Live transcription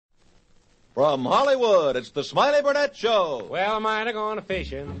From Hollywood, it's the Smiley Burnette Show. Well, I might have gone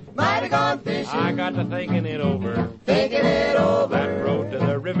fishing. Might have gone fishing. I got to thinking it over. Thinking it over. That road to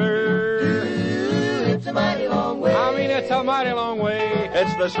the river. It's a mighty long way. I mean, it's a mighty long way.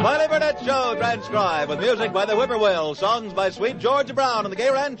 It's the Smiley Burnette Show, transcribed with music by the Whippoorwills, songs by Sweet Georgia Brown and the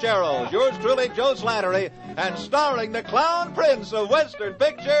Gay Rancheros, yours truly, Joe Slattery, and starring the clown prince of Western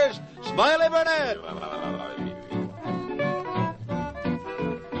pictures, Smiley Burnette.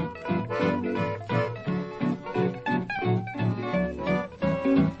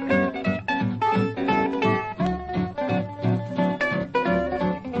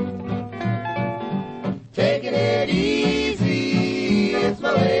 Taking it easy, it's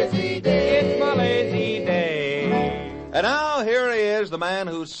my lazy day. It's my lazy day. And now here he is, the man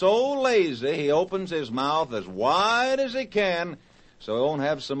who's so lazy he opens his mouth as wide as he can so he won't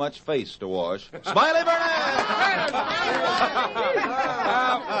have so much face to wash. Smiley Burnette!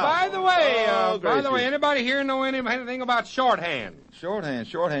 By the way, anybody here know anything about shorthand?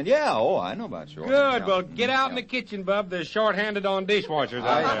 Shorthand. Yeah, I know about shorthand. Good. Well, get out in the kitchen, Bub. There's shorthanded on dishwashers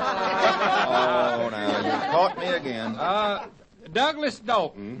out there. Oh, now, you caught me again. Douglas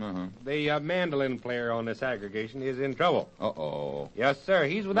Dalton, the mandolin player on this aggregation, is in trouble. Uh-oh. Yes, sir.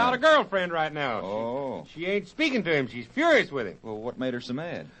 He's without a girlfriend right now. Oh. She ain't speaking to him. She's furious with him. Well, what made her so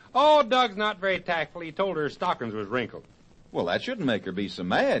mad? Oh, Doug's not very tactful. He told her stockings was wrinkled. Well, that shouldn't make her be so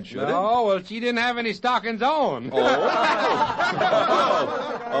mad, should it? Oh, well, she didn't have any stockings on.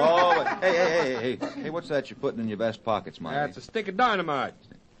 Hey, what's that you're putting in your vest pocket, Smiley? That's a stick of dynamite.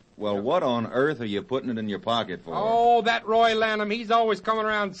 Well, what on earth are you putting it in your pocket for? Oh, that Roy Lanham, he's always coming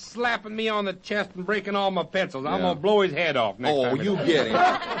around slapping me on the chest and breaking all my pencils. I'm going to blow his head off next time. Oh, you get him.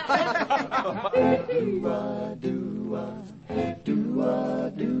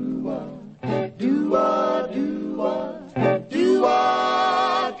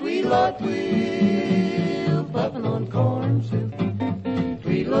 Tweedle tweel, puffing on corn soup.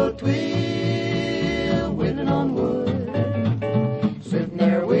 Tweedle tweel, whittling on wood. Sitting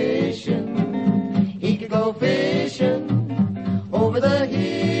there wishing he could go fishing over the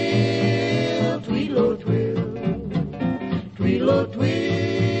hill. Tweedle tweel, tweedle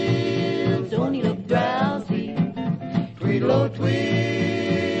tweel, don't he look drowsy? Tweedle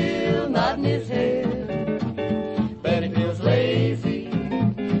tweel, nodding his head, but he feels lazy.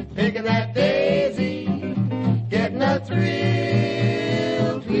 Picking that daisy, getting a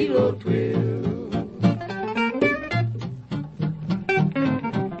thrill, tweedle twill.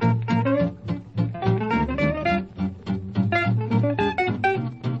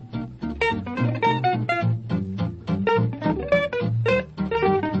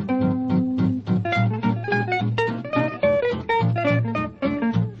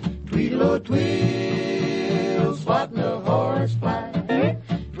 Tweedle twill, swatting a horse fly.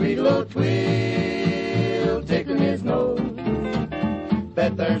 Tweedle tweel, tickling his nose.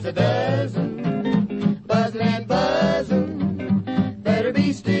 Bet there's a dozen, buzzing and buzzing. Better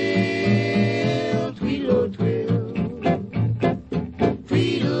be still, tweedle twill.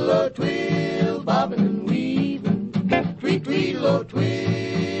 Tweedle twill, bobbing and weaving. Tweedle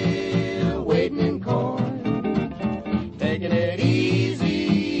twill, waiting in corn. Taking it easy,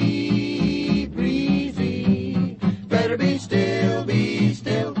 breezy. Better be still, be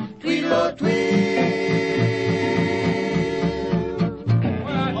still. Tweedle twill.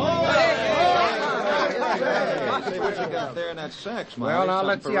 See what you got there in that sack, Smiley. Well, now,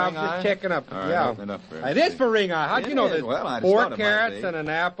 let's see. I was just checking up. It is for ring eye. How'd you know this? Well, I just 4 thought it might carrots be. and an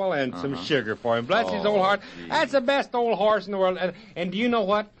apple and some sugar for him. Bless his old heart. Geez. That's the best old horse in the world. And do you know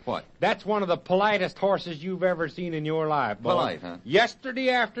what? What? That's one of the politest horses you've ever seen in your life, boy. Polite, huh?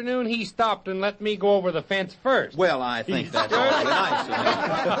 Yesterday afternoon, he stopped and let me go over the fence first. Well, I think that's awfully nice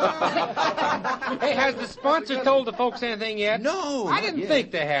of Hey, has the sponsor told the folks anything yet? No, I not didn't yet.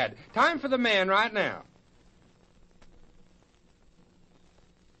 think they had. Time for the man right now.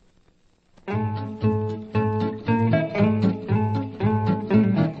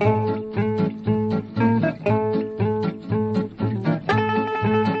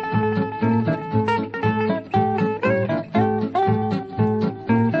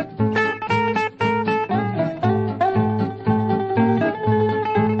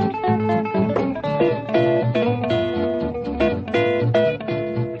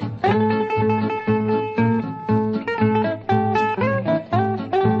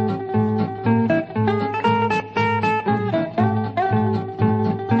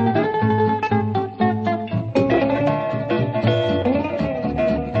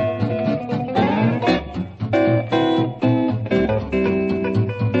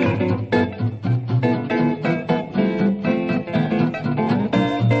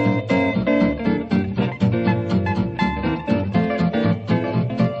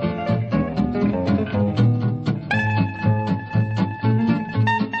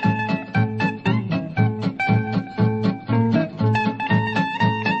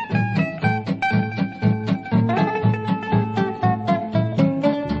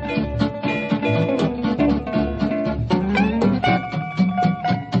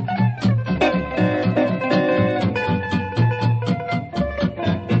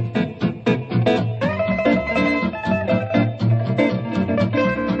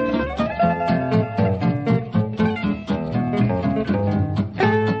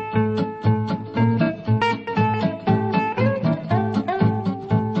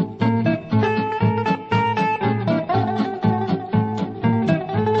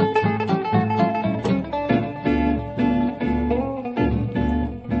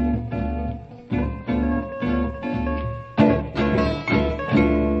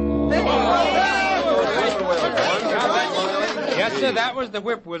 Yes, sir, that was the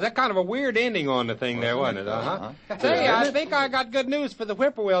Whippoorwills. That kind of a weird ending on the thing there, wasn't it? Say, I think I got good news for the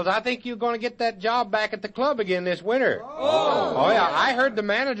Whippoorwills. I think you're going to get that job back at the club again this winter. Oh, yeah. I heard the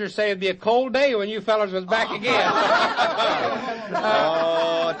manager say it'd be a cold day when you fellas was back again.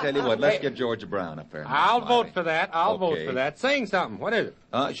 I'll tell you what. Let's get Georgia Brown up there. I'll vote for that. I'll vote for that. Sing something. What is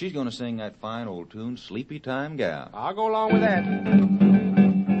it? She's going to sing that fine old tune, Sleepy Time Gal. I'll go along with that.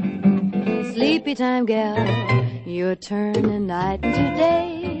 Sleepy time gal, you're turning night into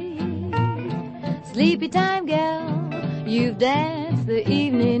day. Sleepy time gal, you've danced the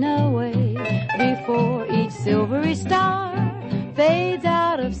evening away before each silvery star fades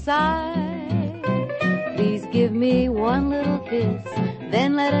out of sight. Please give me one little kiss,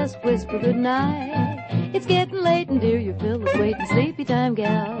 then let us whisper goodnight. It's getting late and dear, you feel us waiting. Sleepy time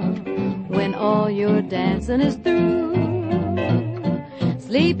gal, when all your dancing is through.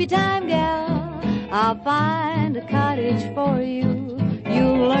 Sleepy time gal, I'll find a cottage for you.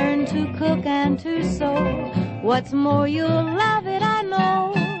 You'll learn to cook and to sew. What's more, you'll love it, I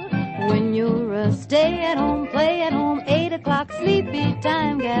know. When you're a stay-at-home, play-at-home, 8 o'clock sleepy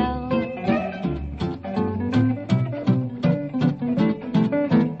time gal.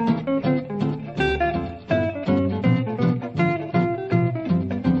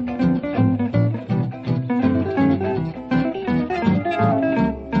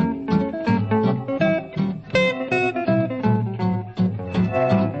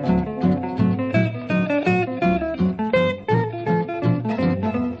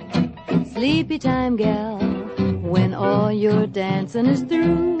 Sleepy time gal, when all your dancing is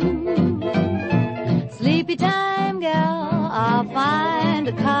through. Sleepy time gal, I'll find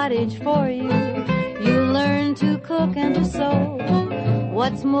a cottage for you. You'll learn to cook and to sew.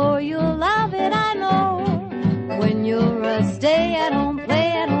 What's more, you'll love it, I know. When you're a stay-at-home,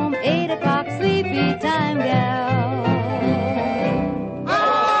 play-at-home, 8 o'clock sleepy time gal.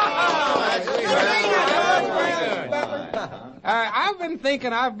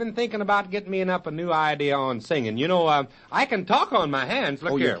 I've been thinking about getting me up a new idea on singing. You know, I can talk on my hands.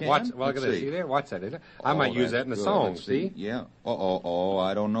 Look here. Look at this. See there? What's that? Is it? I might use that in a song. See? Yeah. Oh,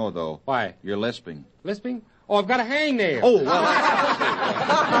 I don't know though. Why? You're lisping. Lisping? Oh, I've got a hangnail. Oh, well.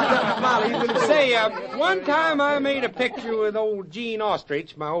 Say, one time I made a picture with old Gene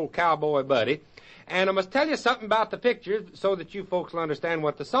Ostrich, my old cowboy buddy. And I must tell you something about the picture so that you folks will understand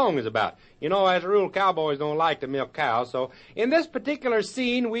what the song is about. You know, as a rule, cowboys don't like to milk cows. So in this particular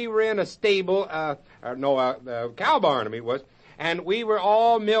scene, we were in a stable, cow barn, I mean, it was. And we were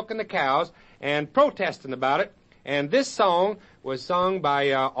all milking the cows and protesting about it. And this song was sung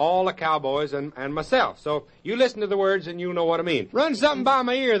by all the cowboys and myself. So you listen to the words and you know what I mean. Run something by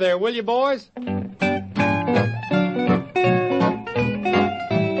my ear there, will you, boys?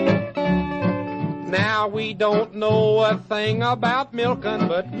 Now we don't know a thing about milking,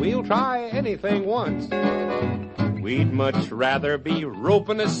 but we'll try anything once. We'd much rather be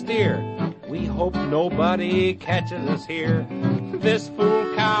roping a steer. We hope nobody catches us here. This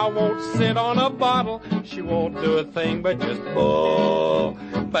fool cow won't sit on a bottle. She won't do a thing but just bull.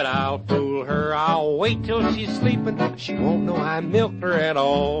 But I'll fool her. I'll wait till she's sleeping. She won't know I milked her at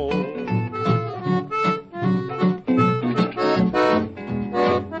all.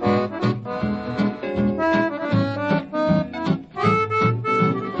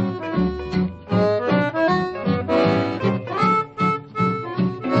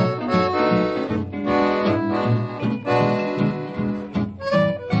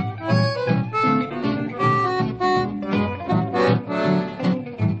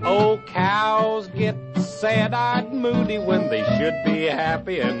 Sad-eyed moody when they should be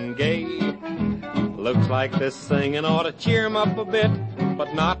happy and gay. Looks like this singing ought to cheer 'em up a bit,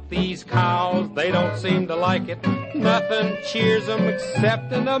 but not these cows, they don't seem to like it. Nothing cheers 'em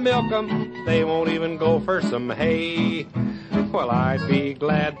except to milk 'em. They won't even go for some hay. Well, I'd be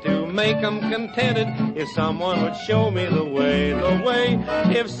glad to make 'em contented if someone would show me the way,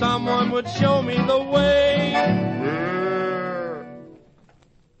 if someone would show me the way.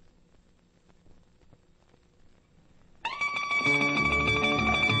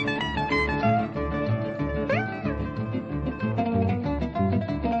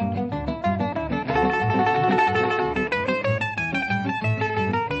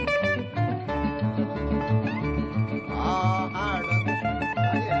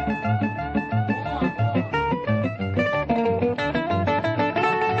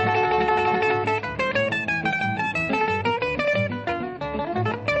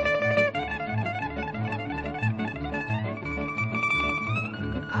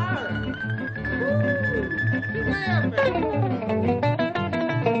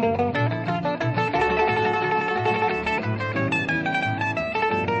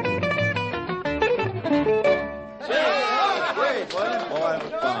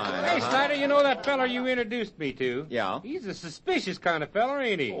 that feller you introduced me to? Yeah? He's a suspicious kind of feller,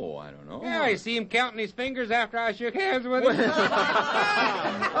 ain't he? Oh, I don't know. Yeah, you see him counting his fingers after I shook hands with him.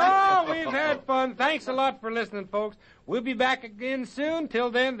 Oh, we've had fun. Thanks a lot for listening, folks. We'll be back again soon. Till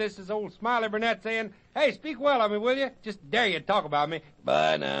then, this is old Smiley Burnette saying, hey, speak well of me, will you? Just dare you to talk about me.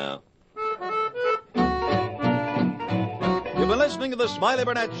 Bye now. You've been listening to the Smiley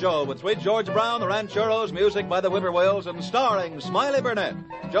Burnette Show with Sweet George Brown, the Rancheros, music by the Whippoorwills, and starring Smiley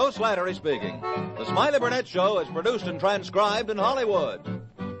Burnette. Joe Slattery speaking. The Smiley Burnette Show is produced and transcribed in Hollywood.